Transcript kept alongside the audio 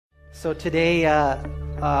So today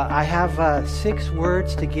I have 6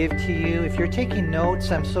 words to give to you. If you're taking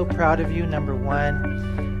notes, I'm so proud of you, number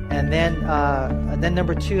 1. And then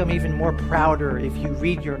number 2, I'm even more prouder if you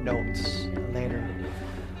read your notes later.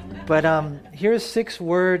 But here's 6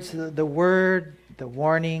 words: the word, the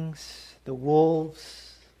warnings, the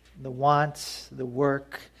wolves, the wants, the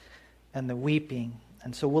work, and the weeping.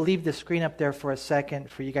 And so we'll leave the screen up there for a second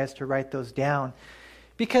for you guys to write those down,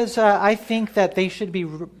 because I think that they should be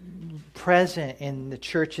present in the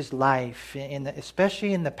church's life,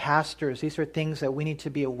 especially in the pastors. These are things that we need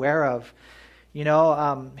to be aware of. You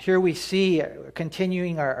know, here we see,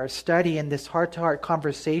 continuing our study in this heart-to-heart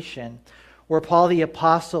conversation, where Paul the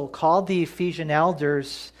Apostle called the Ephesian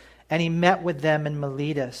elders and he met with them in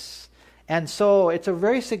Miletus. And so it's a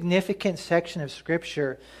very significant section of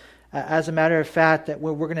Scripture. As a matter of fact, that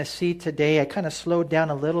we're going to see today, I kind of slowed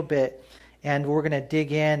down a little bit, and we're going to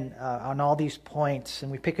dig in on all these points.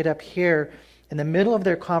 And we pick it up here in the middle of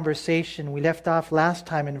their conversation. We left off last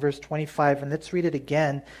time in verse 25, and let's read it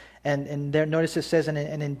again. And there, notice it says,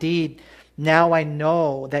 and indeed, now I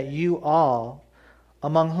know that you all,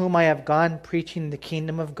 among whom I have gone preaching the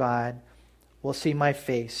kingdom of God, will see my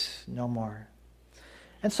face no more.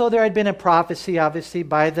 And so there had been a prophecy, obviously,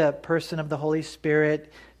 by the person of the Holy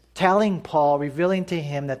Spirit, telling Paul, revealing to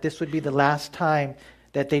him that this would be the last time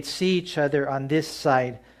that they'd see each other on this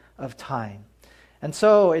side of time. And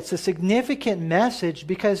so it's a significant message,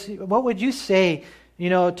 because what would you say, you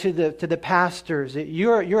know, to the pastors?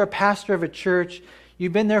 You're a pastor of a church.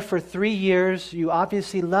 You've been there for 3 years. You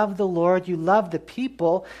obviously love the Lord. You love the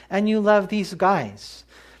people, and you love these guys.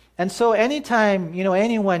 And so anytime, you know,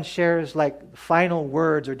 anyone shares like final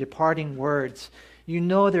words or departing words, you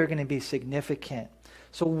know they're going to be significant.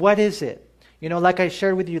 So what is it? You know, like I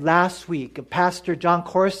shared with you last week, Pastor John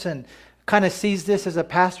Corson kind of sees this as a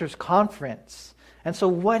pastor's conference. And so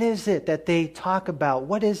what is it that they talk about?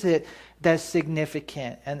 What is it that's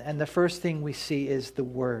significant? And the first thing we see is the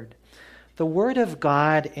Word. The Word of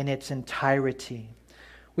God in its entirety.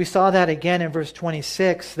 We saw that again in verse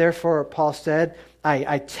 26. Therefore, Paul said,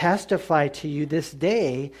 I testify to you this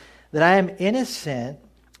day that I am innocent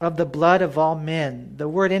of the blood of all men. The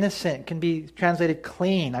word innocent can be translated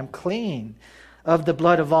clean. I'm clean of the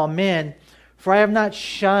blood of all men, for I have not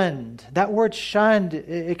shunned. That word shunned,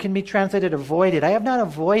 it can be translated avoided. I have not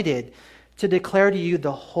avoided to declare to you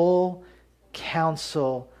the whole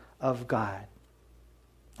counsel of God.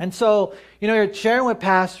 And so, you know, you're sharing with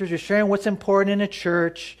pastors, you're sharing what's important in a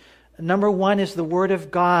church. Number 1 is the Word of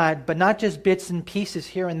God, but not just bits and pieces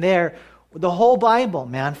here and there. The whole Bible,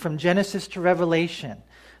 man, from Genesis to Revelation.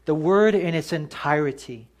 The Word in its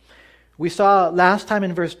entirety. We saw last time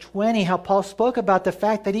in verse 20 how Paul spoke about the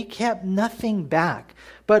fact that he kept nothing back,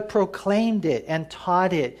 but proclaimed it and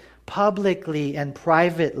taught it publicly and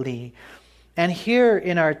privately. And here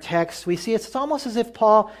in our text, we see it's almost as if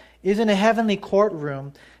Paul is in a heavenly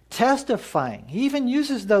courtroom testifying. He even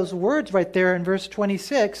uses those words right there in verse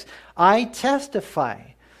 26, I testify.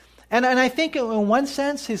 And I think in one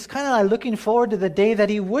sense, he's kind of like looking forward to the day that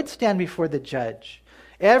he would stand before the judge.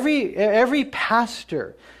 Every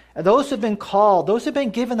pastor, those who have been called, those who have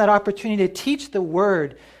been given that opportunity to teach the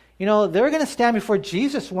Word, you know, they're going to stand before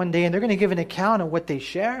Jesus one day and they're going to give an account of what they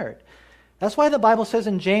shared. That's why the Bible says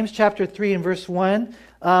in James chapter 3 and verse 1,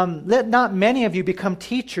 let not many of you become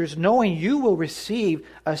teachers, knowing you will receive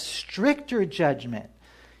a stricter judgment.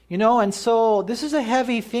 You know, and so this is a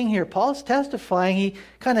heavy thing here. Paul's testifying. He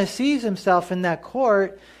kind of sees himself in that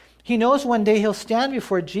court. He knows one day he'll stand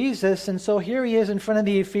before Jesus, and so here he is in front of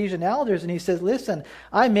the Ephesian elders, and he says, listen,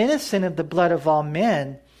 I'm innocent of the blood of all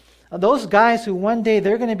men. Those guys who one day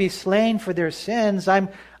they're going to be slain for their sins,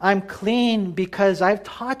 I'm clean because I've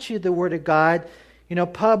taught you the Word of God, you know,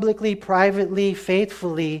 publicly, privately,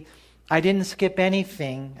 faithfully. I didn't skip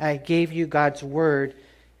anything. I gave you God's Word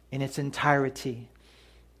in its entirety.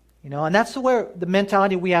 You know, and that's where the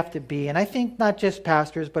mentality we have to be. And I think not just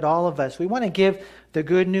pastors, but all of us. We want to give the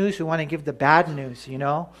good news. We want to give the bad news, you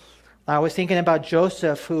know. I was thinking about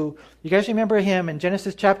Joseph, who, you guys remember him in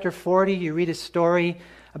Genesis chapter 40? You read his story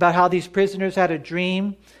about how these prisoners had a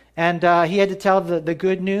dream. And he had to tell the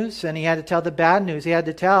good news, and he had to tell the bad news. He had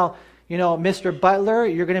to tell, you know, Mr. Butler,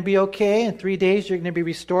 you're going to be okay. In 3 days, you're going to be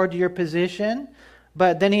restored to your position.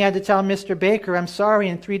 But then he had to tell Mr. Baker, I'm sorry,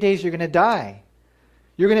 in 3 days, you're going to die.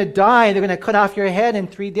 You're going to die. They're going to cut off your head in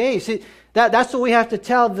 3 days. See, that's what we have to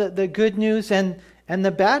tell, the good news and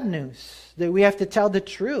the bad news. That we have to tell the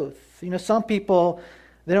truth. You know, some people,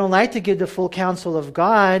 they don't like to give the full counsel of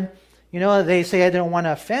God. You know, they say, I don't want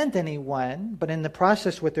to offend anyone. But in the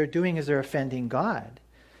process, what they're doing is they're offending God.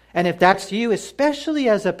 And if that's you, especially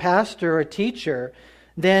as a pastor or teacher,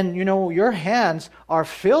 then, your hands are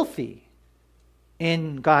filthy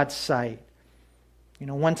in God's sight.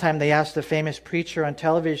 One time they asked the famous preacher on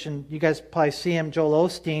television, you guys probably see him, Joel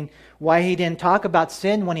Osteen, why he didn't talk about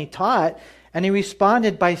sin when he taught, and he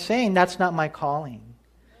responded by saying, "That's not my calling."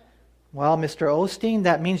 Well, Mr. Osteen,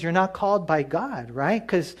 that means you're not called by God, right?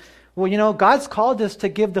 Because, God's called us to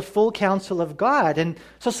give the full counsel of God. And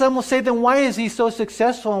so some will say, then why is he so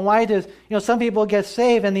successful? And why does, some people get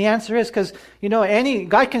saved? And the answer is because,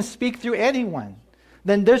 God can speak through anyone.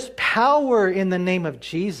 Then there's power in the name of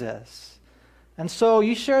Jesus. And so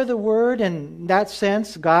you share the word, and in that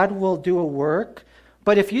sense, God will do a work.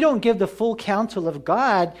 But if you don't give the full counsel of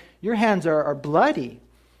God, your hands are bloody.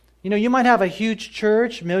 You might have a huge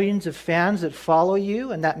church, millions of fans that follow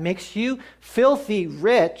you, and that makes you filthy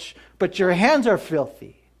rich, but your hands are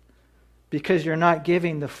filthy because you're not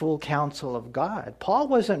giving the full counsel of God. Paul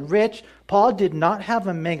wasn't rich. Paul did not have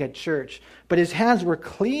a mega church, but his hands were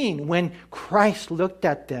clean when Christ looked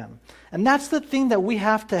at them. And that's the thing that we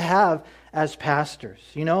have to have as pastors.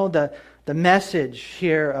 The message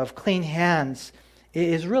here of clean hands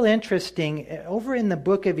is really interesting. Over in the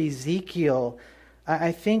book of Ezekiel,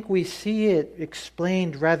 I think we see it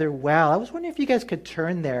explained rather well. I was wondering if you guys could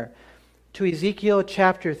turn there to Ezekiel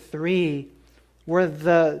chapter 3, where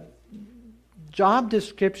the job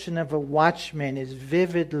description of a watchman is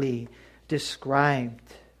vividly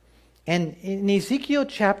described. And in Ezekiel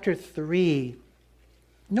chapter 3,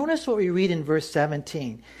 notice what we read in verse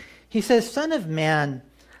 17. He says, "Son of man,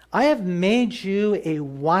 I have made you a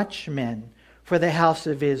watchman for the house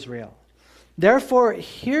of Israel. Therefore,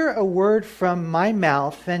 hear a word from my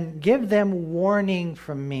mouth and give them warning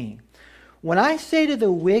from me. When I say to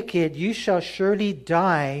the wicked, you shall surely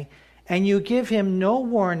die, and you give him no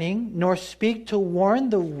warning, nor speak to warn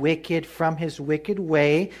the wicked from his wicked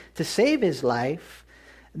way to save his life,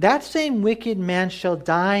 that same wicked man shall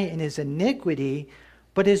die in his iniquity,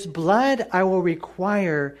 but his blood I will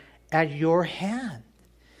require at your hand.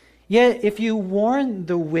 Yet if you warn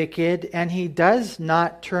the wicked, and he does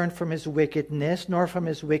not turn from his wickedness, nor from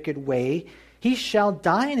his wicked way, he shall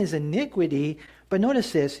die in his iniquity. But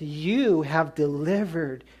notice this, you have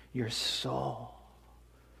delivered your soul."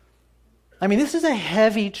 I mean, this is a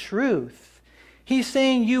heavy truth. He's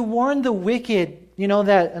saying you warn the wicked,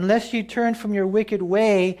 that unless you turn from your wicked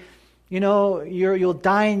way, you'll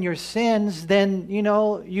die in your sins, then,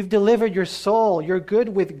 you've delivered your soul. You're good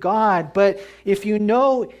with God. But if you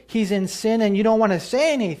know he's in sin and you don't want to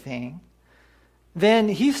say anything, then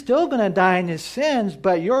he's still going to die in his sins,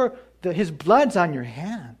 but his blood's on your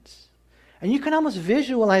hands. And you can almost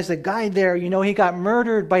visualize the guy there, he got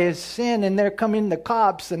murdered by his sin, and they're coming the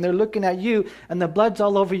cops, and they're looking at you, and the blood's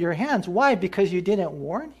all over your hands. Why? Because you didn't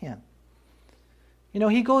warn him.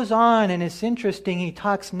 He goes on, and it's interesting. He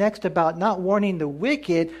talks next about not warning the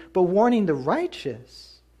wicked, but warning the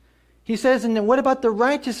righteous. He says, and then what about the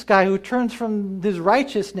righteous guy who turns from his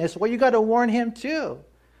righteousness? Well, you got to warn him too.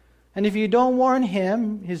 And if you don't warn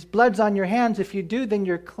him, his blood's on your hands. If you do, then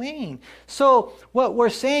you're clean. So what we're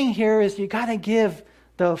saying here is you got to give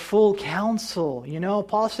the full counsel.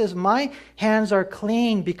 Paul says, my hands are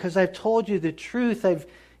clean because I've told you the truth. I've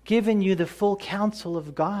given you the full counsel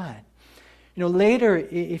of God. Later,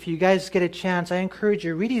 if you guys get a chance, I encourage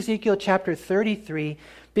you, read Ezekiel chapter 33,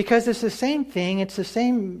 because it's the same thing. It's the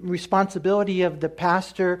same responsibility of the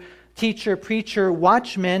pastor, teacher, preacher,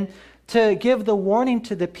 watchman to give the warning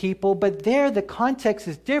to the people. But there, the context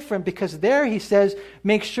is different, because there he says,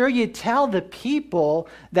 make sure you tell the people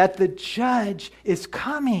that the judge is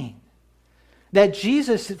coming. That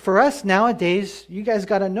Jesus, for us nowadays, you guys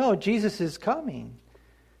got to know, Jesus is coming.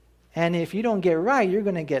 And if you don't get right, you're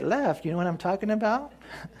going to get left. You know what I'm talking about?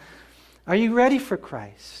 Are you ready for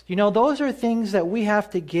Christ? Those are things that we have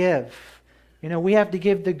to give. We have to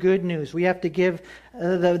give the good news. We have to give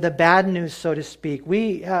the bad news, so to speak.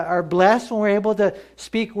 We are blessed when we're able to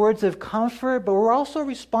speak words of comfort, but we're also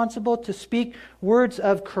responsible to speak words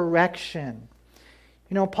of correction.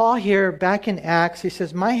 Paul here, back in Acts, he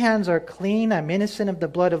says, my hands are clean. I'm innocent of the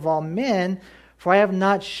blood of all men, for I have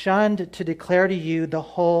not shunned to declare to you the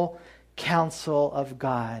whole counsel of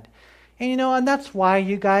God. And and that's why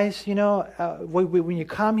you guys, when you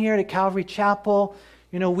come here to Calvary Chapel,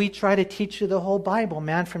 we try to teach you the whole Bible,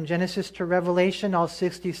 man, from Genesis to Revelation, all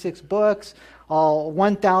 66 books, all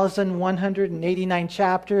 1,189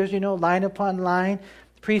 chapters, line upon line,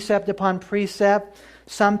 precept upon precept.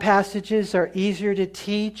 Some passages are easier to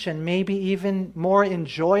teach and maybe even more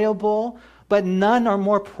enjoyable, but none are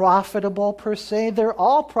more profitable per se. They're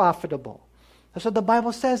all profitable. That's what the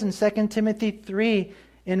Bible says in 2 Timothy 3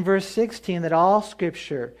 in verse 16, that all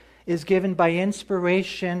Scripture is given by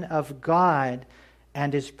inspiration of God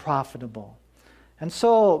and is profitable. And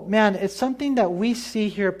so, man, it's something that we see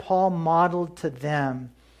here Paul modeled to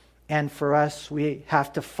them, and for us, we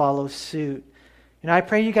have to follow suit. I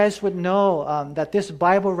pray you guys would know that this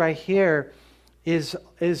Bible right here is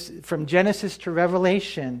from Genesis to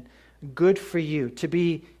Revelation, good for you to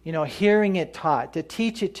be, hearing it taught, to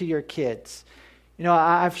teach it to your kids.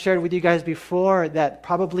 I've shared with you guys before that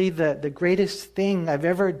probably the greatest thing I've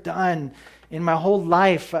ever done in my whole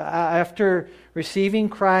life after receiving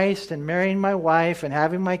Christ and marrying my wife and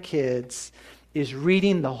having my kids is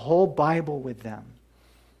reading the whole Bible with them.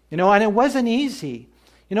 And it wasn't easy.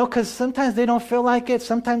 Because sometimes they don't feel like it.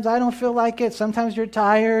 Sometimes I don't feel like it. Sometimes you're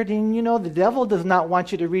tired. And, the devil does not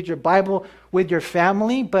want you to read your Bible with your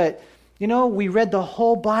family. But, we read the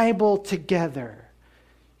whole Bible together.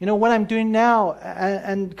 What I'm doing now,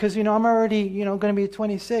 and because, I'm already, going to be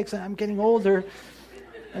 26 and I'm getting older.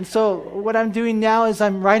 And so what I'm doing now is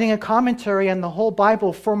I'm writing a commentary on the whole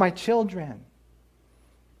Bible for my children.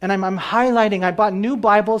 And I'm highlighting, I bought new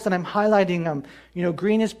Bibles and I'm highlighting them.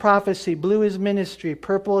 Green is prophecy, blue is ministry,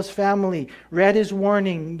 purple is family, red is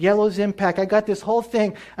warning, yellow is impact. I got this whole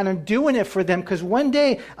thing and I'm doing it for them because one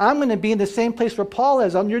day I'm going to be in the same place where Paul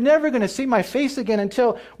is. You're never going to see my face again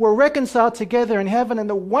until we're reconciled together in heaven. And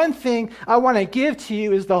the one thing I want to give to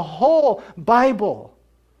you is the whole Bible.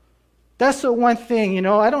 That's the one thing,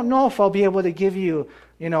 I don't know if I'll be able to give you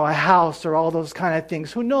a house or all those kind of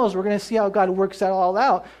things. Who knows? We're going to see how God works that all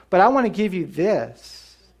out. But I want to give you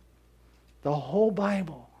this. The whole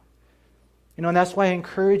Bible. And that's why I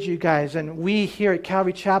encourage you guys. And we here at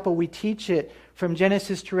Calvary Chapel, we teach it from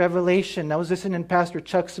Genesis to Revelation. I was listening to Pastor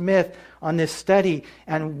Chuck Smith on this study.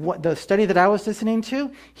 And the study that I was listening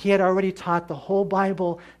to, he had already taught the whole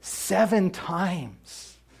Bible 7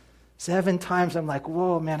 times. 7 times. I'm like,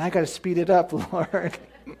 whoa, man, I got to speed it up, Lord.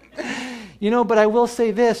 But I will say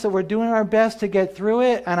this, that we're doing our best to get through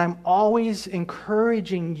it, and I'm always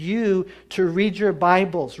encouraging you to read your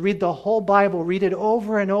Bibles. Read the whole Bible. Read it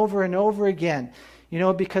over and over and over again.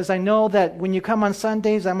 Because I know that when you come on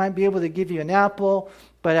Sundays, I might be able to give you an apple,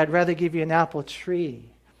 but I'd rather give you an apple tree.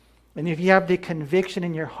 And if you have the conviction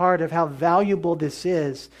in your heart of how valuable this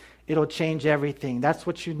is, it'll change everything. That's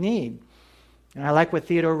what you need. And I like what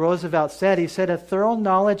Theodore Roosevelt said. He said, a thorough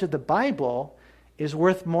knowledge of the Bible is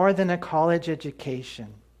worth more than a college education.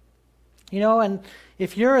 And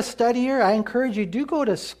if you're a studier, I encourage you, do go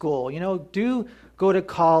to school. Do go to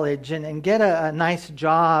college and get a nice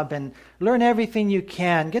job and learn everything you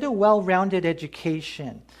can. Get a well-rounded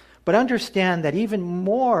education. But understand that even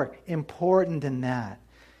more important than that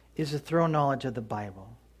is a thorough knowledge of the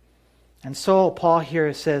Bible. And so Paul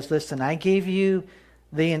here says, listen, I gave you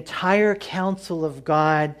the entire counsel of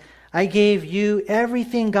God. I gave you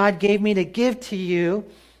everything God gave me to give to you.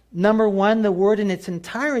 Number 1, the Word in its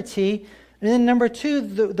entirety. And then number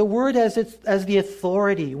 2, the Word as the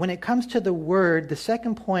authority. When it comes to the Word, the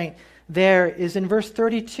second point there is in verse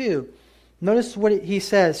 32. Notice what he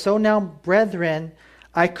says. So now, brethren,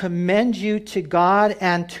 I commend you to God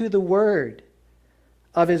and to the Word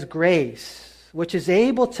of His grace, which is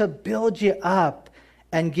able to build you up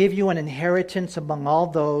and give you an inheritance among all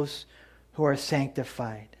those who are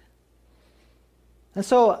sanctified. And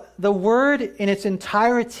so the Word in its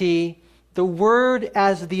entirety, the Word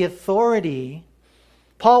as the authority,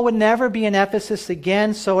 Paul would never be in Ephesus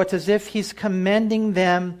again, so it's as if he's commending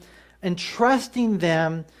them and trusting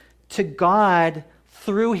them to God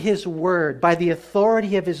through His Word, by the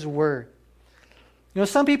authority of His Word.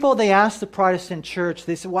 Some people, they ask the Protestant church,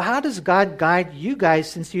 they say, well, how does God guide you guys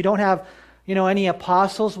since you don't have, any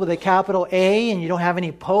apostles with a capital A and you don't have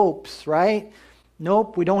any popes, right?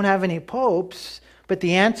 Nope, we don't have any popes. But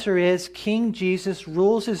the answer is King Jesus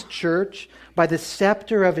rules His church by the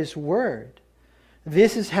scepter of His Word.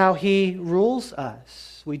 This is how He rules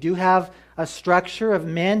us. We do have a structure of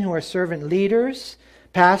men who are servant leaders,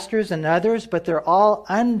 pastors and others, but they're all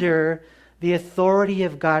under the authority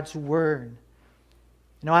of God's Word.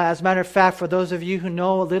 As a matter of fact, for those of you who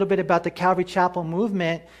know a little bit about the Calvary Chapel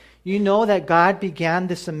movement, you know that God began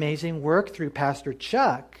this amazing work through Pastor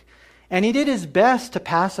Chuck. And he did his best to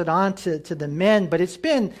pass it on to the men, but it's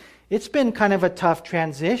been kind of a tough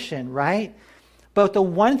transition, right? But the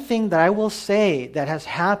one thing that I will say that has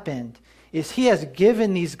happened is he has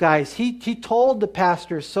given these guys, he told the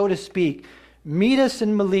pastors, so to speak, meet us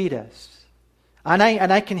in Miletus. And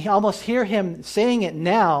I can almost hear him saying it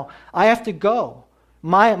now. I have to go.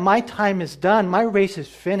 My time is done. My race is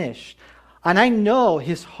finished. And I know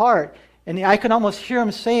his heart. And I can almost hear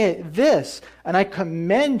him say this, and I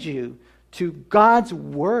commend you to God's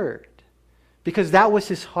Word, because that was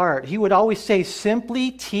his heart. He would always say,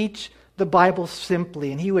 simply teach the Bible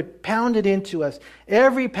simply, and he would pound it into us.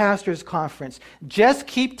 Every pastor's conference, just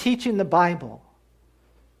keep teaching the Bible.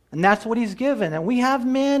 And that's what he's given. And we have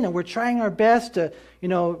men, and we're trying our best to,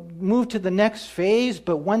 move to the next phase.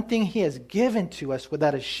 But one thing he has given to us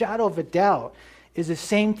without a shadow of a doubt is the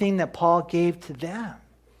same thing that Paul gave to them.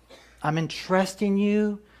 I'm entrusting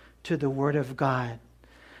you to the Word of God.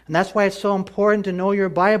 And that's why it's so important to know your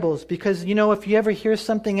Bibles. Because, if you ever hear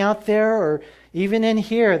something out there or even in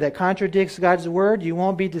here that contradicts God's Word, you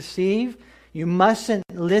won't be deceived. You mustn't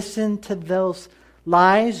listen to those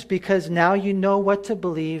lies, because now you know what to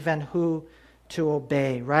believe and who to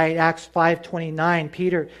obey, right? Acts 5:29,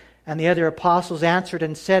 Peter and the other apostles answered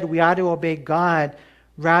and said, we ought to obey God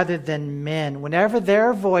rather than men. Whenever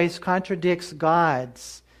their voice contradicts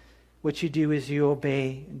God's, what you do is you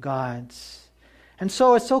obey God's. And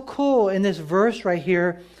so it's so cool in this verse right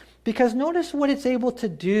here, because notice what it's able to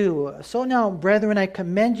do. So now, brethren, I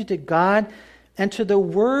commend you to God and to the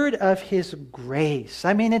word of his grace.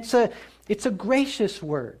 I mean, it's a gracious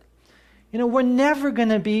word. We're never going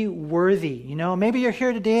to be worthy. Maybe you're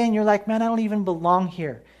here today and you're like, man, I don't even belong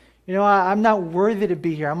here. I'm not worthy to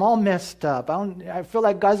be here. I'm all messed up. I feel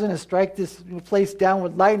like God's going to strike this place down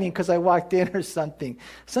with lightning because I walked in or something.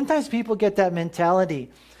 Sometimes people get that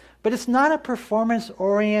mentality. But it's not a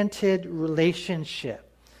performance-oriented relationship.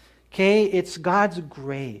 Okay? It's God's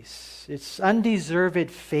grace. It's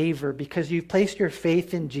undeserved favor because you've placed your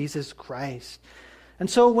faith in Jesus Christ. And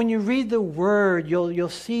so when you read the Word, you'll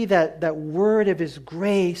see that word of his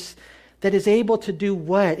grace that is able to do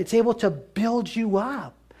what? It's able to build you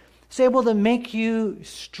up. It's able to make you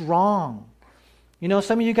strong.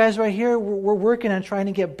 Some of you guys right here, we're working on trying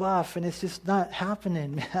to get buff, and it's just not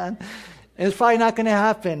happening, man. It's probably not going to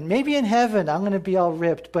happen. Maybe in heaven I'm going to be all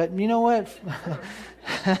ripped, but you know what?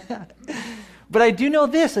 But I do know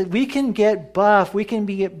this, that we can get buff, we can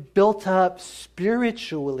get built up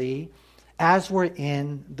spiritually as we're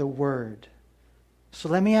in the Word. So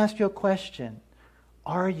let me ask you a question.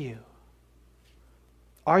 Are you?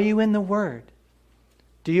 Are you in the Word?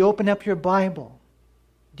 Do you open up your Bible?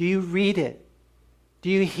 Do you read it? Do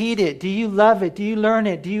you heed it? Do you love it? Do you learn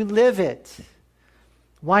it? Do you live it?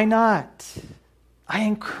 Why not? I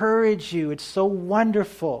encourage you. It's so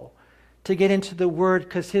wonderful to get into the Word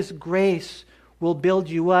because his grace will build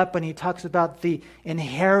you up. And he talks about the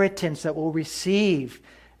inheritance that we'll receive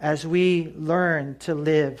as we learn to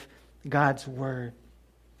live God's Word.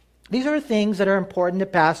 These are things that are important to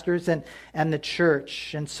pastors and the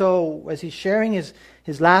church. And so as he's sharing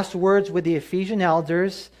his last words with the Ephesian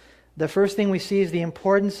elders, the first thing we see is the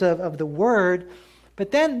importance of the Word.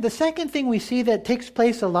 But then the second thing we see that takes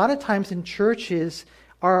place a lot of times in churches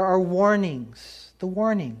are warnings, the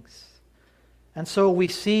warnings. And so we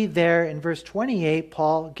see there in verse 28,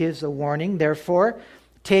 Paul gives a warning. Therefore,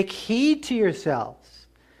 take heed to yourselves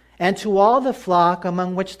and to all the flock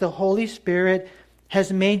among which the Holy Spirit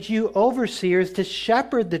has made you overseers to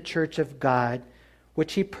shepherd the church of God,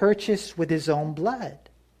 which he purchased with his own blood.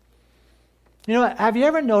 Have you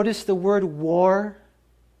ever noticed the word war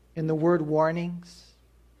in the word warnings?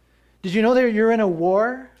 Did you know that you're in a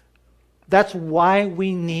war? That's why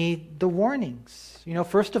we need the warnings.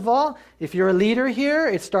 First of all, if you're a leader here,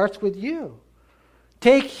 it starts with you.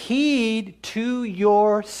 Take heed to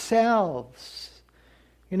yourselves.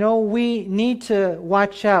 We need to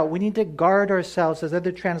watch out. We need to guard ourselves, as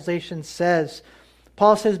other translation says.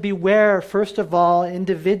 Paul says, beware, first of all,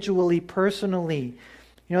 individually, personally.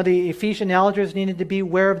 The Ephesian elders needed to be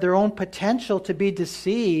aware of their own potential to be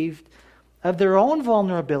deceived, of their own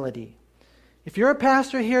vulnerability. If you're a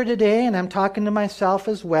pastor here today, and I'm talking to myself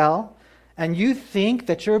as well, and you think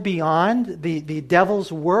that you're beyond the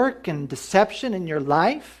devil's work and deception in your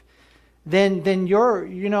life, then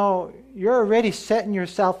you're already setting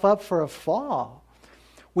yourself up for a fall.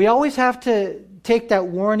 We always have to take that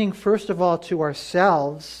warning, first of all, to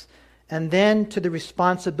ourselves, and then to the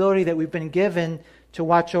responsibility that we've been given to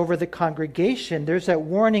watch over the congregation. There's that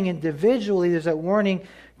warning individually, there's that warning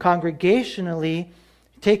congregationally.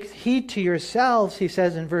 Take heed to yourselves, he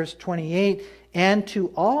says in verse 28, and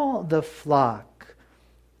to all the flock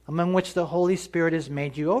among which the Holy Spirit has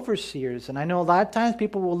made you overseers. And I know a lot of times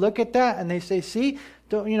people will look at that and they say, see,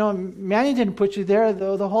 Manny didn't put you there,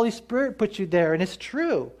 the Holy Spirit put you there. And it's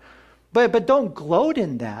true. But don't gloat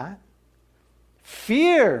in that.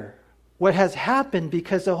 Fear what has happened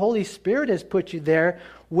because the Holy Spirit has put you there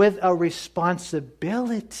with a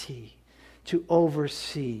responsibility to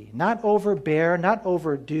oversee. Not overbear, not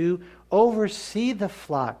overdo. Oversee the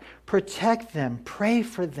flock. Protect them. Pray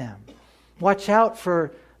for them. Watch out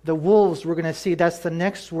for the wolves we're going to see. That's the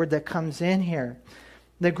next word that comes in here.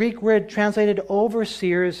 The Greek word translated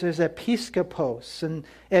overseers is episkopos. And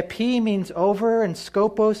epi means over, and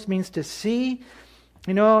skopos means to see.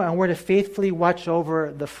 And we're to faithfully watch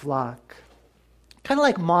over the flock. Kind of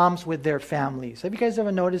like moms with their families. Have you guys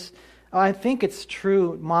ever noticed? I think it's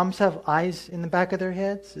true. Moms have eyes in the back of their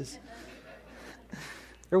heads.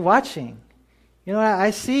 They're watching.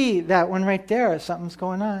 I see that one right there. Something's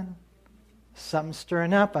going on. Something's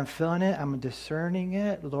stirring up. I'm feeling it. I'm discerning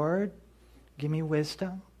it. Lord, give me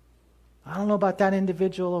wisdom. I don't know about that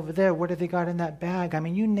individual over there. What have they got in that bag? I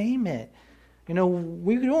mean, you name it. We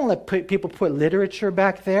don't let people put literature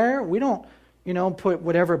back there. We don't, put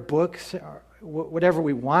whatever books or whatever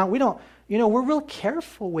we want. We don't, we're real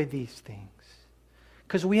careful with these things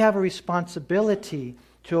because we have a responsibility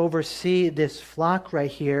to oversee this flock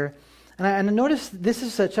right here. And I notice this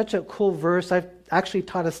is such a cool verse. I've actually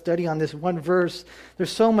taught a study on this one verse.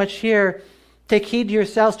 There's so much here. Take heed to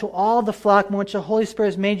yourselves to all the flock in which the Holy Spirit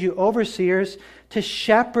has made you overseers to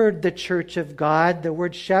shepherd the church of God. The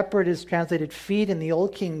word shepherd is translated feed in the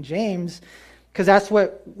Old King James because that's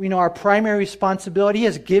what our primary responsibility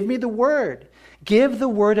is. Give me the word. Give the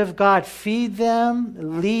word of God. Feed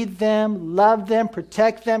them, lead them, love them,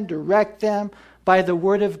 protect them, direct them by the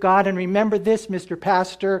word of God. And remember this, Mr.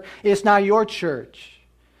 Pastor, it's not your church.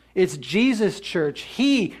 It's Jesus' church.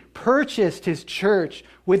 He purchased his church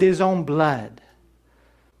with his own blood.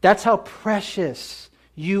 That's how precious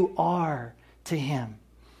you are to him.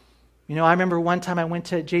 I remember one time I went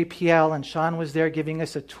to JPL and Sean was there giving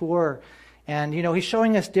us a tour. And, he's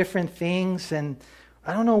showing us different things. And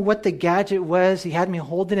I don't know what the gadget was. He had me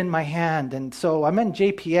hold it in my hand. And so I'm in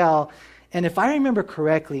JPL. And if I remember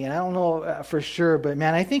correctly, and I don't know for sure, but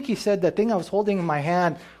man, I think he said the thing I was holding in my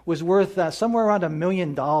hand was worth somewhere around $1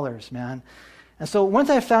 million, man. And so once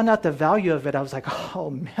I found out the value of it, I was like, oh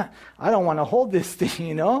man, I don't want to hold this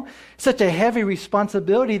thing, Such a heavy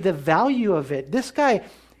responsibility, the value of it. This guy,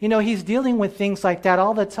 he's dealing with things like that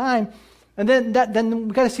all the time. And then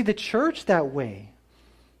we got to see the church that way.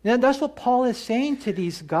 That's what Paul is saying to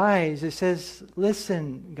these guys. It says,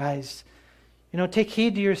 listen, guys, take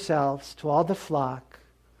heed to yourselves, to all the flock,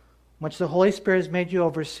 which the Holy Spirit has made you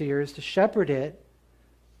overseers to shepherd it.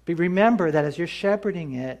 But remember that as you're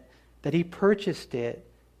shepherding it, that he purchased it.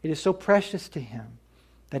 It is so precious to him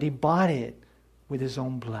that he bought it with his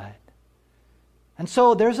own blood. And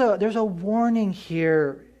so there's a warning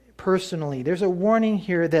here personally. There's a warning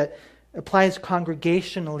here that applies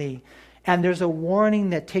congregationally. And there's a warning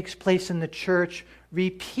that takes place in the church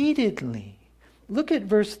repeatedly. Look at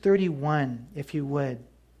verse 31, if you would.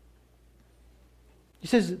 He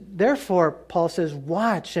says, therefore, Paul says,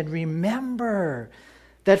 watch and remember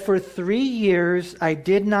that for 3 years I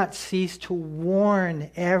did not cease to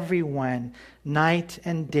warn everyone night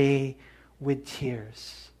and day with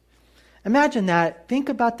tears. Imagine that. Think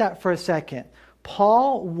about that for a second.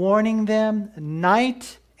 Paul warning them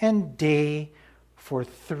night and day for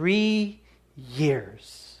 3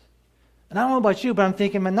 years. And I don't know about you, but I'm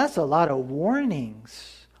thinking, man, that's a lot of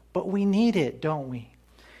warnings. But we need it, don't we?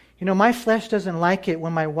 My flesh doesn't like it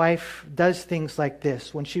when my wife does things like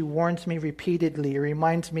this, when she warns me repeatedly or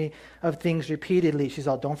reminds me of things repeatedly. She's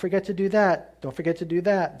all, don't forget to do that, don't forget to do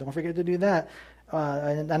that, don't forget to do that.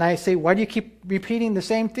 And I say, why do you keep repeating the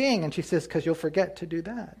same thing? And she says, because you'll forget to do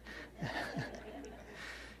that.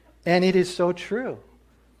 And it is so true.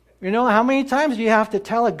 How many times do you have to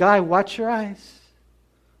tell a guy, watch your eyes?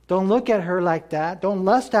 Don't look at her like that. Don't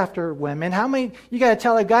lust after women. How many, you got to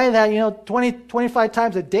tell a guy that, 20, 25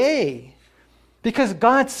 times a day. Because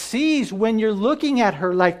God sees when you're looking at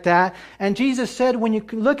her like that. And Jesus said, when you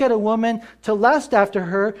look at a woman to lust after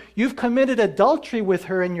her, you've committed adultery with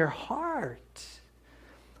her in your heart.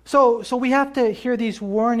 So we have to hear these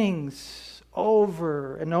warnings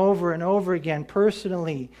over and over and over again,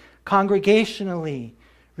 personally, congregationally,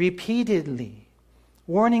 repeatedly.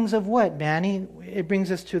 Warnings of what, Manny? It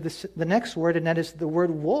brings us to the next word, and that is the word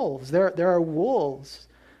wolves. There are wolves.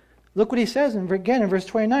 Look what he says again in verse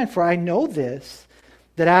 29. For I know this,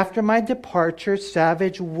 that after my departure,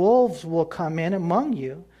 savage wolves will come in among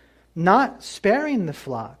you, not sparing the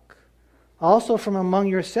flock. Also from among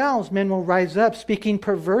yourselves, men will rise up, speaking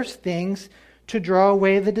perverse things to draw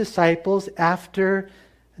away the disciples after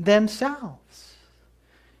themselves.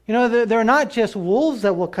 They're not just wolves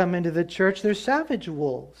that will come into the church, they're savage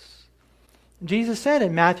wolves. Jesus said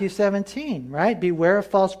in Matthew 17, right? Beware of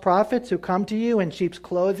false prophets who come to you in sheep's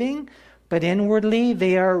clothing, but inwardly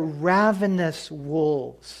they are ravenous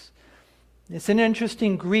wolves. It's an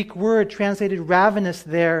interesting Greek word translated ravenous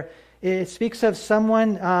there. It speaks of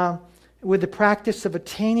someone with the practice of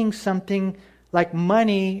attaining something like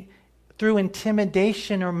money through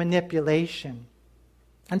intimidation or manipulation.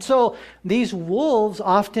 And so these wolves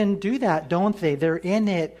often do that, don't they? They're in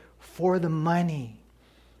it for the money.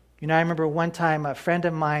 I remember one time a friend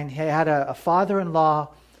of mine had a father-in-law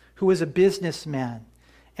who was a businessman.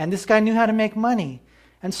 And this guy knew how to make money.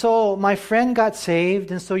 And so my friend got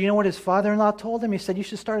saved. And so you know what his father-in-law told him? He said, you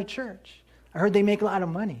should start a church. I heard they make a lot of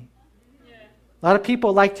money. Yeah. A lot of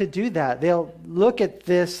people like to do that. They'll look at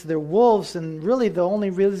this, they're wolves, and really the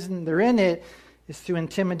only reason they're in it is through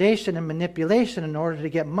intimidation and manipulation in order to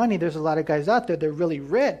get money. There's a lot of guys out there, they're really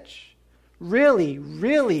rich. Really,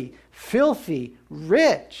 really filthy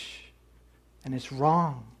rich. And it's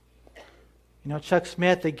wrong. Chuck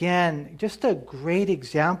Smith, again, just a great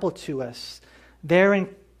example to us. There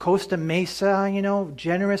in Costa Mesa,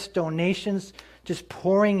 generous donations just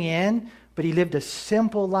pouring in, but he lived a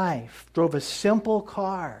simple life, drove a simple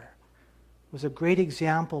car. Was a great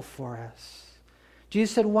example for us.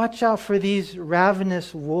 Jesus said, watch out for these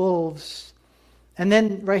ravenous wolves. And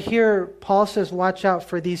then right here, Paul says, watch out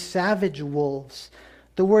for these savage wolves.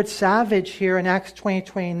 The word savage here in Acts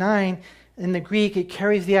 20:29, in the Greek, it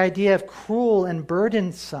carries the idea of cruel and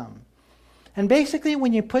burdensome. And basically,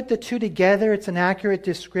 when you put the two together, it's an accurate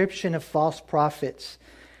description of false prophets.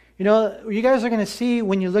 You guys are going to see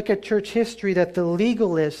when you look at church history that the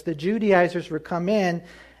legalists, the Judaizers would come in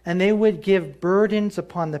and they would give burdens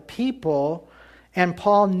upon the people. And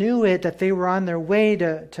Paul knew it, that they were on their way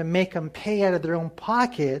to make them pay out of their own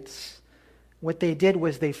pockets. What they did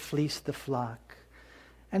was they fleeced the flock.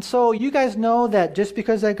 And so you guys know that just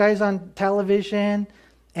because that guy's on television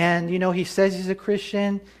and, he says he's a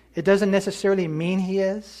Christian, it doesn't necessarily mean he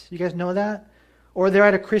is. You guys know that? Or they're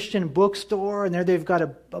at a Christian bookstore and there they've got a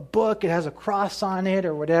book, it has a cross on it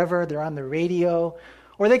or whatever. They're on the radio.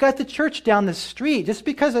 Or they got the church down the street. Just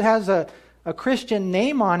because it has a Christian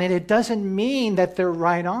name on it, it doesn't mean that they're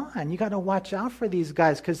right on. You got to watch out for these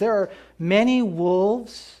guys because there are many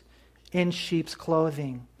wolves in sheep's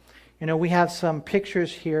clothing. We have some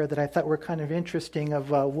pictures here that I thought were kind of interesting of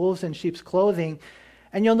wolves in sheep's clothing.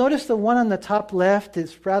 And you'll notice the one on the top left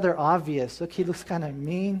is rather obvious. Look, he looks kind of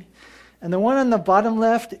mean. And the one on the bottom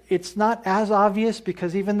left, it's not as obvious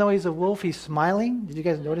because even though he's a wolf, he's smiling. Did you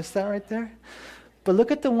guys notice that right there? But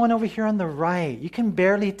look at the one over here on the right. You can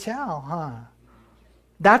barely tell, huh?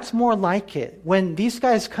 That's more like it. When these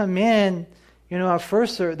guys come in, at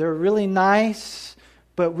first they're really nice.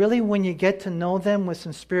 But really, when you get to know them with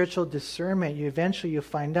some spiritual discernment, you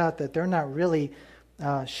find out that they're not really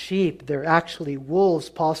sheep. They're actually wolves.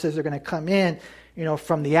 Paul says they're going to come in,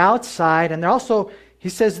 from the outside. And they're also, he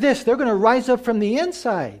says this, they're going to rise up from the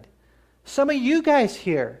inside. Some of you guys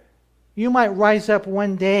here, you might rise up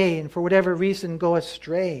one day and for whatever reason go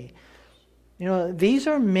astray. These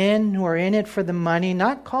are men who are in it for the money,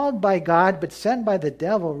 not called by God, but sent by the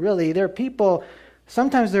devil, really. They're people,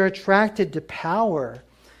 sometimes they're attracted to power.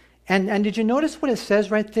 And did you notice what it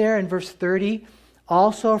says right there in verse 30?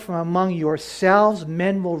 Also from among yourselves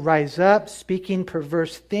men will rise up, speaking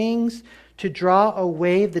perverse things, to draw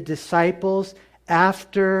away the disciples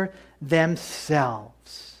after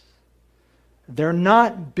themselves. They're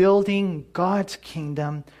not building God's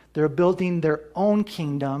kingdom. They're building their own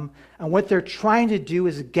kingdom. And what they're trying to do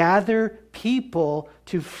is gather people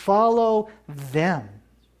to follow them.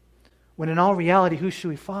 When in all reality, who should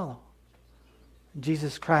we follow?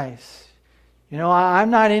 Jesus Christ. I'm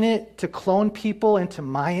not in it to clone people into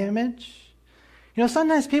my image.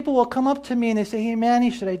 Sometimes people will come up to me and they say, hey, Manny,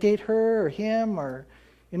 should I date her or him? Or,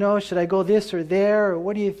 should I go this or there? Or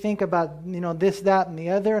what do you think about, this, that, and the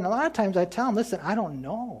other? And a lot of times I tell them, listen, I don't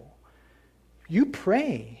know. You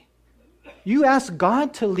pray. You ask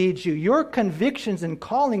God to lead you. Your convictions and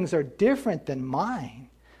callings are different than mine.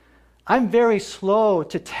 I'm very slow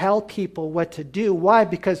to tell people what to do. Why?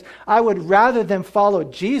 Because I would rather them follow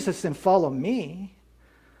Jesus than follow me.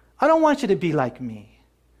 I don't want you to be like me.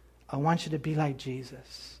 I want you to be like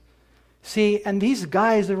Jesus. See, and these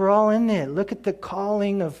guys are all in it. Look at the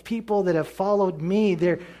calling of people that have followed me.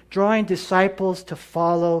 They're drawing disciples to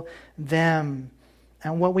follow them.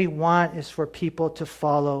 And what we want is for people to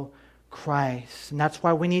follow Christ. And that's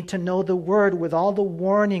why we need to know the Word with all the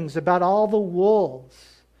warnings about all the wolves.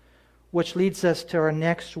 Which leads us to our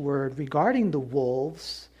next word regarding the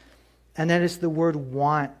wolves, and that is the word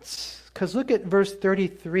wants. Because look at verse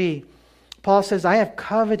 33. Paul says, I have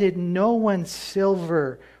coveted no one's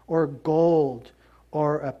silver or gold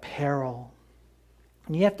or apparel.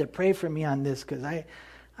 And you have to pray for me on this because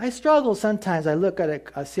I struggle sometimes. I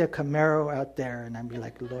see a Camaro out there and I'd be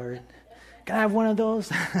like, Lord, can I have one of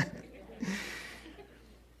those?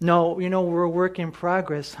 No, we're a work in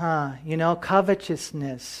progress, huh?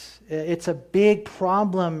 Covetousness. It's a big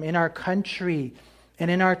problem in our country and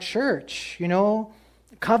in our church,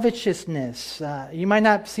 Covetousness. You might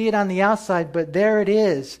not see it on the outside, but there it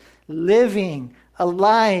is, living,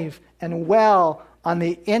 alive, and well on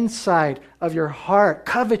the inside of your heart.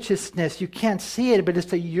 Covetousness, you can't see it, but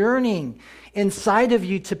it's a yearning inside of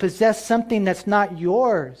you to possess something that's not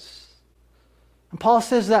yours. And Paul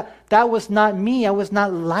says that was not me. I was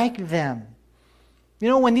not like them. You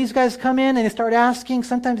know, when these guys come in and they start asking,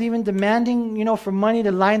 sometimes even demanding, for money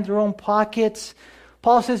to line their own pockets,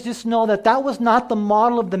 Paul says, just know that was not the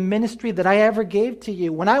model of the ministry that I ever gave to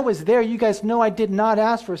you. When I was there, you guys know I did not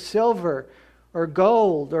ask for silver or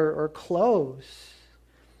gold or clothes.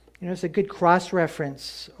 It's a good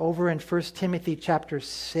cross-reference over in 1 Timothy chapter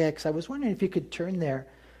 6. I was wondering if you could turn there.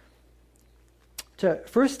 To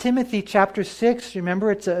 1 Timothy chapter 6,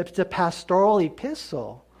 remember, it's a pastoral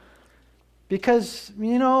epistle. Because,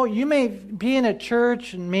 you may be in a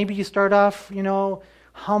church and maybe you start off,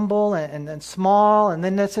 humble and small, and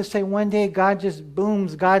then let's just say one day God just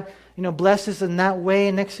booms, God, blesses in that way,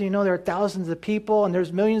 and next thing you know there are thousands of people and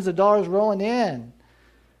there's millions of dollars rolling in.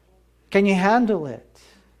 Can you handle it?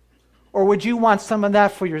 Or would you want some of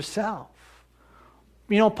that for yourself?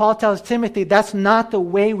 Paul tells Timothy that's not the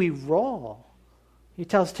way we roll. He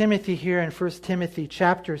tells Timothy here in 1 Timothy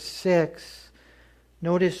chapter 6,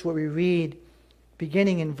 notice what we read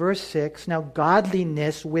beginning in verse 6, now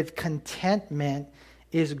godliness with contentment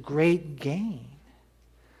is great gain.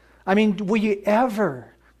 Will you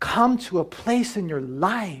ever come to a place in your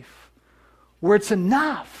life where it's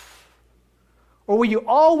enough? Or will you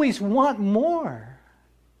always want more?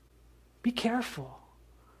 Be careful.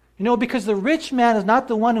 Because the rich man is not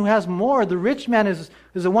the one who has more. The rich man is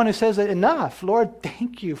the one who says, enough. Lord,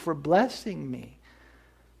 thank you for blessing me.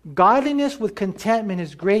 Godliness with contentment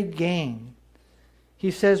is great gain. He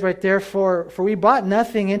says right there, for we brought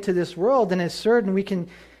nothing into this world, and it's certain we can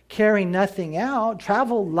carry nothing out.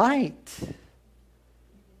 Travel light.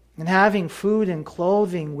 And having food and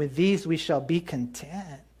clothing, with these we shall be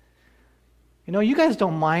content. You guys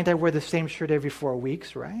don't mind I wear the same shirt every 4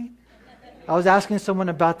 weeks, right? I was asking someone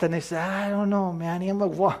about that, and they said, I don't know, man. I'm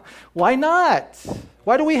like, why not?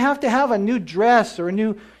 Why do we have to have a new dress or a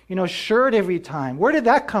new shirt every time? Where did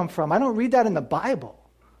that come from? I don't read that in the Bible.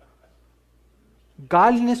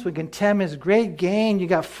 Godliness with contentment is great gain. You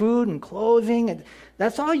got food and clothing, and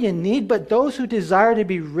that's all you need. But those who desire to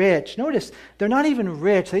be rich, notice, they're not even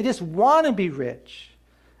rich. They just want to be rich.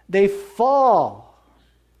 They fall.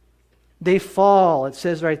 They fall. It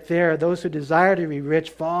says right there, those who desire to be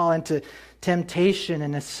rich fall into temptation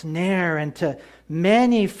and a snare, and to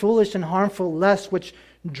many foolish and harmful lusts, which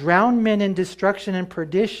drown men in destruction and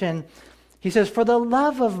perdition. He says, for the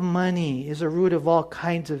love of money is a root of all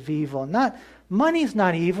kinds of evil. Money's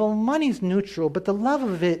not evil, money's neutral, but the love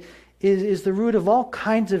of it is the root of all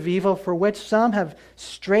kinds of evil, for which some have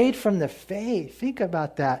strayed from the faith. Think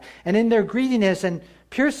about that. And in their greediness and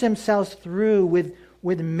pierce themselves through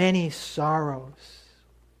with many sorrows.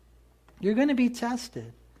 You're going to be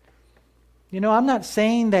tested. I'm not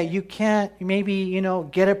saying that you can't maybe,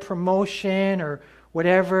 get a promotion or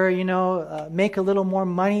whatever, make a little more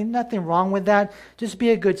money. Nothing wrong with that. Just be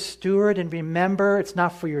a good steward and remember it's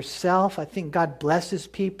not for yourself. I think God blesses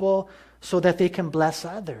people so that they can bless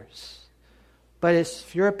others. But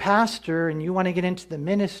if you're a pastor and you want to get into the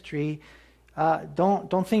ministry,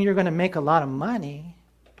 don't think you're going to make a lot of money.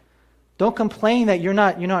 Don't complain that you're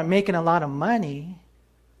not making a lot of money,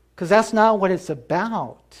 because that's not what it's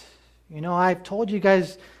about. I've told you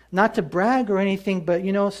guys not to brag or anything, but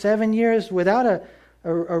 7 years without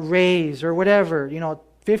a raise or whatever,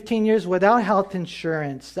 15 years without health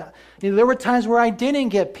insurance. There were times where I didn't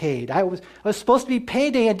get paid. I was supposed to be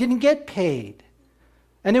payday, I didn't get paid.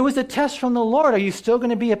 And it was a test from the Lord. Are you still going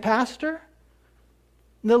to be a pastor?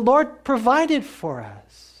 The Lord provided for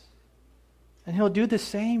us. And He'll do the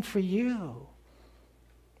same for you.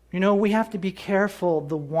 We have to be careful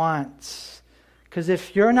the wants. Because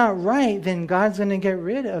if you're not right, then God's going to get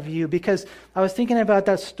rid of you. Because I was thinking about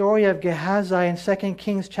that story of Gehazi in 2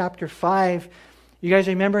 Kings chapter 5. You guys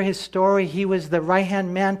remember his story? He was the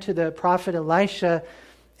right-hand man to the prophet Elisha.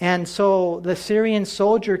 And so the Syrian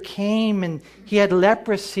soldier came and he had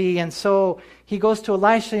leprosy. And so he goes to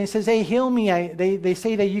Elisha and he says, hey, heal me. They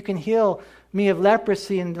say that you can heal me of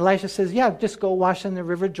leprosy. And Elisha says, yeah, just go wash in the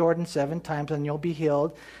river Jordan 7 times and you'll be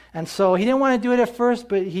healed. And so he didn't want to do it at first,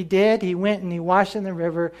 but he did. He went and he washed in the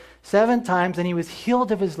river 7 times and he was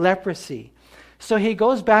healed of his leprosy. So he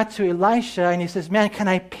goes back to Elisha and he says, man, can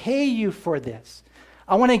I pay you for this?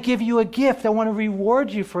 I want to give you a gift. I want to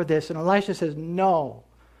reward you for this. And Elisha says, no,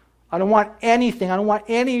 I don't want anything. I don't want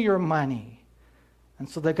any of your money. And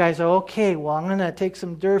so the guy's like, okay, well, I'm going to take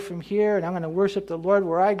some dirt from here, and I'm going to worship the Lord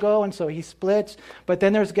where I go. And so he splits. But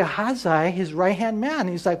then there's Gehazi, his right-hand man.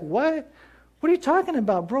 He's like, what? What are you talking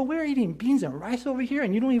about, bro? We're eating beans and rice over here,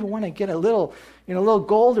 and you don't even want to get a little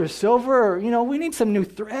gold or silver. Or, we need some new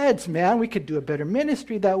threads, man. We could do a better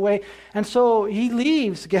ministry that way. And so he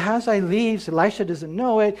leaves. Gehazi leaves. Elisha doesn't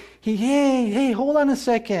know it. Hey, hold on a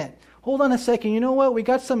second. Hold on a second. You know what? We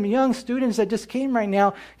got some young students that just came right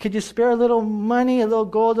now. Could you spare a little money, a little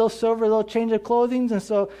gold, a little silver, a little change of clothing? And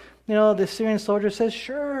so, the Syrian soldier says,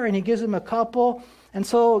 sure. And he gives him a couple. And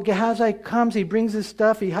so Gehazi comes, he brings his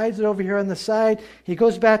stuff, he hides it over here on the side. He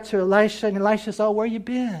goes back to Elisha, and Elisha says, oh, where you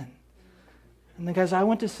been? And the guy's, I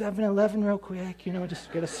went to 7-Eleven real quick,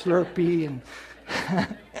 just get a Slurpee.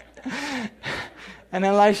 And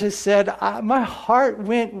Elisha said, my heart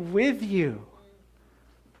went with you.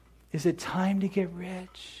 Is it time to get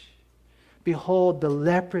rich? Behold, the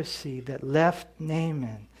leprosy that left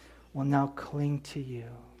Naaman will now cling to you.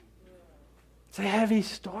 It's a heavy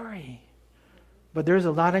story. But there's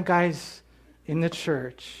a lot of guys in the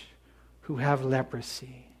church who have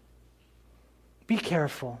leprosy. Be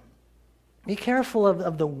careful. Be careful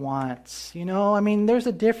of the wants. There's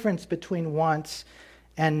a difference between wants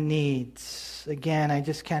and needs. Again, I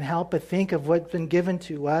just can't help but think of what's been given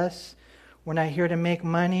to us. We're not here to make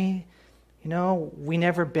money. We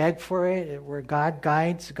never beg for it. Where God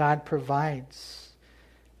guides, God provides.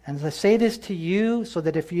 And I say this to you so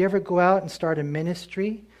that if you ever go out and start a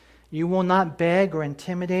ministry, you will not beg or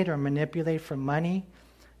intimidate or manipulate for money.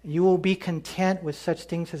 You will be content with such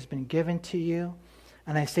things as been given to you.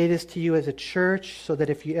 And I say this to you as a church so that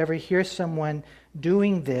if you ever hear someone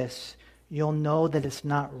doing this, you'll know that it's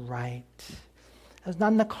not right. It's not.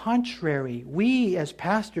 On the contrary, we as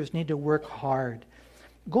pastors need to work hard.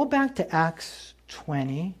 Go back to Acts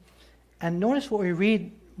 20 and notice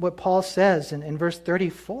what Paul says in verse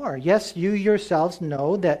 34. Yes, you yourselves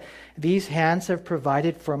know that these hands have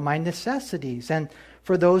provided for my necessities and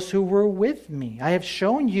for those who were with me. I have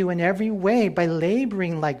shown you in every way by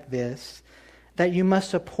laboring like this that you must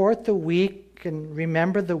support the weak and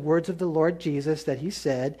remember the words of the Lord Jesus that he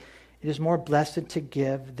said, it is more blessed to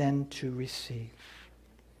give than to receive.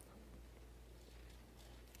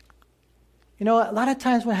 A lot of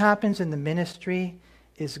times what happens in the ministry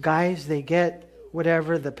is guys, they get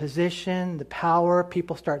whatever, the position, the power,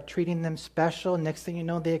 people start treating them special. Next thing you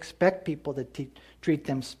know, they expect people to treat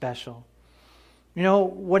them special.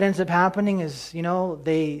 What ends up happening is,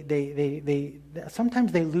 they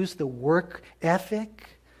sometimes they lose the work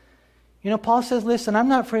ethic. Paul says, listen, I'm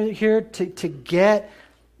not here to get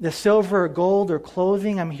the silver or gold or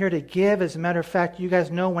clothing. I'm here to give. As a matter of fact, you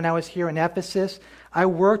guys know when I was here in Ephesus, I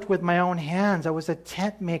worked with my own hands. I was a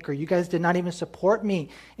tent maker. You guys did not even support me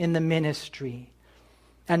in the ministry.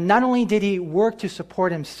 And not only did he work to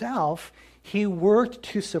support himself, he worked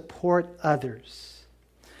to support others.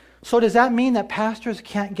 So does that mean that pastors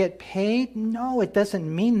can't get paid? No, it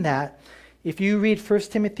doesn't mean that. If you read 1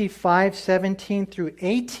 Timothy 5:17 through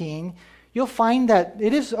 18, you'll find that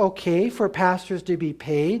it is okay for pastors to be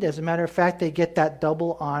paid. As a matter of fact, they get that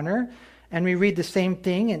double honor. And we read the same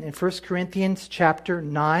thing in 1 Corinthians chapter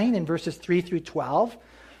 9 in verses 3 through 12.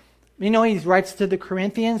 He writes to the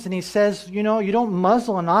Corinthians and he says, you don't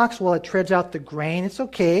muzzle an ox while it treads out the grain. It's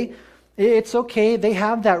okay. It's okay. They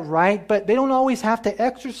have that right, but they don't always have to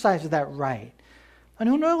exercise that right. And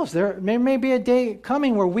who knows? There may be a day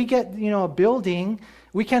coming where we get, a building.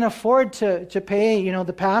 We can't afford to pay,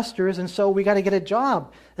 the pastors, and so we got to get a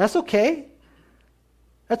job. That's okay.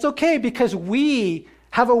 That's okay because we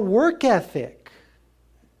have a work ethic.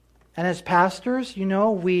 And as pastors,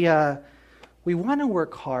 we want to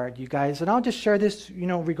work hard, you guys. And I'll just share this,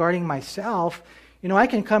 regarding myself. I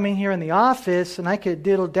can come in here in the office and I could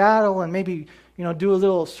diddle-daddle and maybe, do a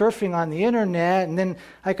little surfing on the internet. And then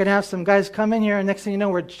I could have some guys come in here and next thing you know,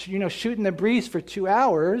 we're, shooting the breeze for 2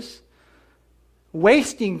 hours,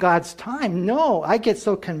 wasting God's time. No, I get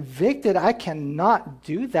so convicted. I cannot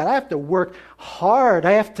do that. I have to work hard.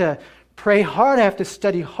 I have to pray hard. I have to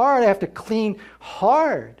study hard. I have to clean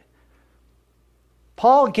hard.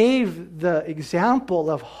 Paul gave the example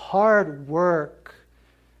of hard work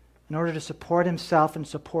in order to support himself and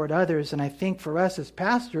support others. And I think for us as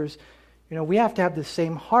pastors, we have to have the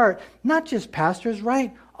same heart. Not just pastors,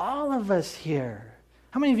 right? All of us here.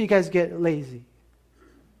 How many of you guys get lazy?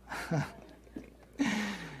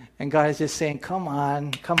 And God is just saying, come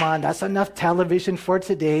on, that's enough television for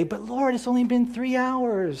today. But Lord, it's only been 3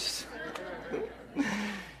 hours.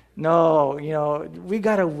 No, we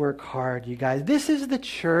got to work hard, you guys. This is the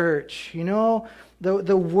church,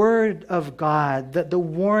 the word of God, the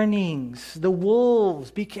warnings, the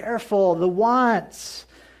wolves, be careful, the wants,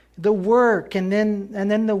 the work, and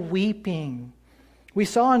then the weeping. We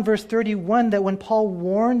saw in verse 31 that when Paul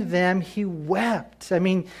warned them, he wept. I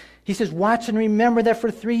mean, he says, watch and remember that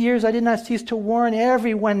for 3 years I did not cease to warn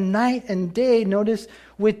everyone night and day, notice,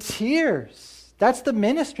 with tears. That's the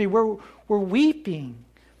ministry. We're weeping.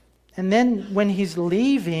 And then when he's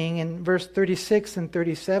leaving in verse 36 and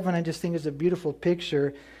 37, I just think it's a beautiful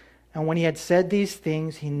picture. And when he had said these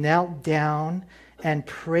things, he knelt down and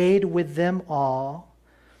prayed with them all.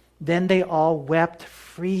 Then they all wept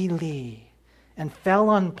freely and fell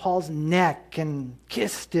on Paul's neck and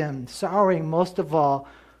kissed him, sorrowing most of all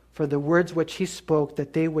for the words which he spoke,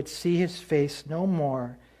 that they would see his face no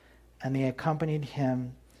more. And they accompanied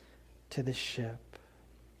him to the ship.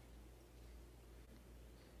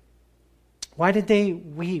 Why did they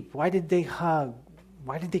weep? Why did they hug?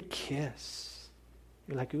 Why did they kiss?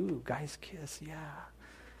 You're like, ooh, guys kiss, yeah.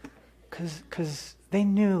 Because they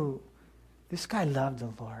knew this guy loved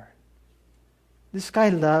the Lord. This guy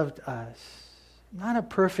loved us. Not a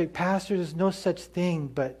perfect pastor, there's no such thing,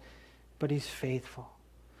 but he's faithful.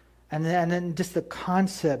 And then just the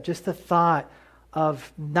concept, just the thought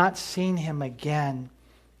of not seeing him again,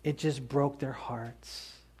 it just broke their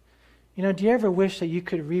hearts. You know, do you ever wish that you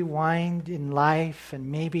could rewind in life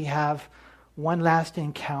and maybe have one last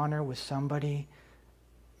encounter with somebody,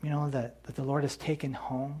 you know, that the Lord has taken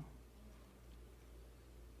home?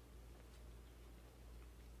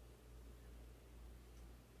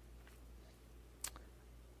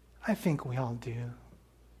 I think we all do.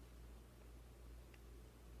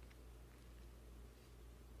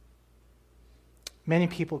 Many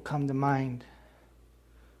people come to mind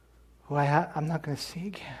who I'm not going to see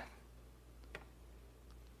again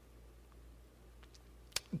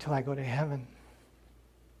until I go to heaven.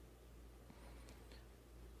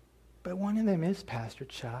 But one of them is Pastor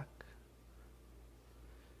Chuck.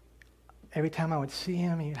 Every time I would see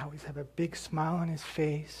him, he'd always have a big smile on his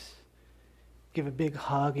face, give a big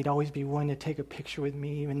hug. He'd always be willing to take a picture with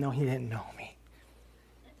me even though he didn't know me.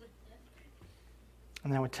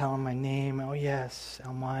 And I would tell him my name, oh yes,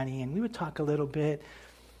 El Monte, and we would talk a little bit.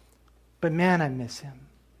 But man, I miss him.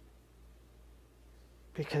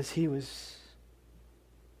 Because he was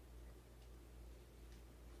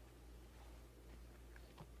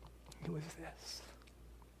this.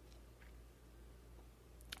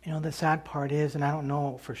 You know, the sad part is, and I don't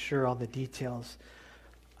know for sure all the details,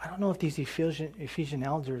 I don't know if these Ephesian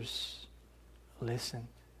elders listened.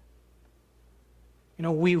 You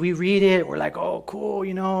know, we read it, we're like, oh, cool,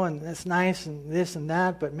 you know, and that's nice and this and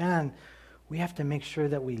that, but man, we have to make sure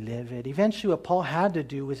that we live it. Eventually what Paul had to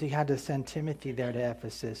do was he had to send Timothy there to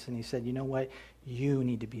Ephesus, and he said, you know what, you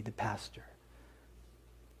need to be the pastor.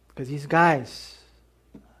 Because these guys,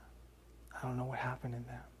 I don't know what happened to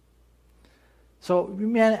them. So,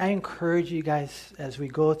 man, I encourage you guys as we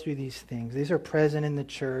go through these things. These are present in the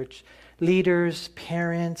church. Leaders,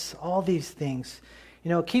 parents, all these things. You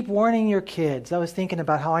know, keep warning your kids. I was thinking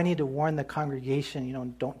about how I need to warn the congregation, you know,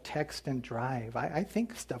 don't text and drive. I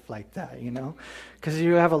think stuff like that, you know, because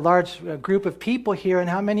you have a large group of people here, and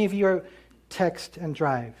how many of you are text and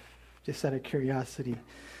drive? Just out of curiosity.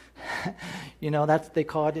 You know, they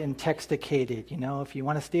call it intoxicated. You know, if you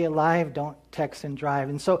want to stay alive, don't text and drive.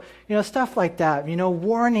 And so, you know, stuff like that. You know,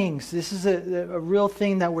 warnings. This is a real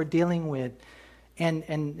thing that we're dealing with, and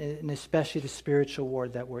especially the spiritual war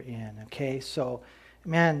that we're in. Okay, so,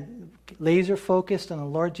 man, laser focused on the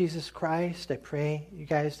Lord Jesus Christ. I pray, you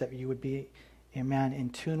guys, that you would be, amen,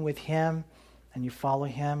 in tune with Him, and you follow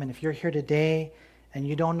Him. And if you're here today and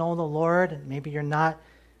you don't know the Lord, and maybe you're not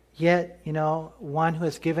yet, you know, one who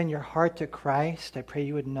has given your heart to Christ, I pray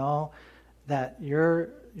you would know that you're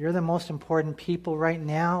the most important people right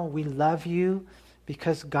now. We love you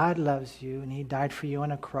because God loves you, and He died for you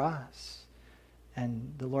on a cross.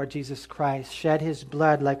 And the Lord Jesus Christ shed His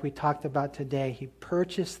blood like we talked about today. He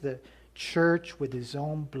purchased the church with His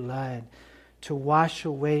own blood to wash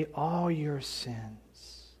away all your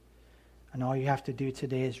sins. And all you have to do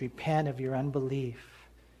today is repent of your unbelief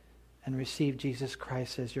and receive Jesus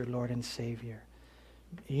Christ as your Lord and Savior.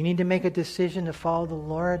 You need to make a decision to follow the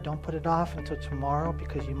Lord. Don't put it off until tomorrow,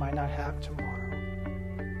 because you might not have tomorrow.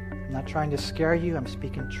 I'm not trying to scare you. I'm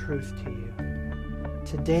speaking truth to you.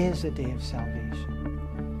 Today is the day of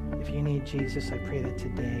salvation. If you need Jesus, I pray that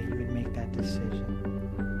today you would make that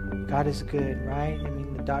decision. God is good, right? I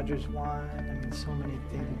mean, the Dodgers won. I mean, so many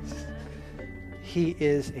things. He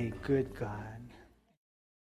is a good God.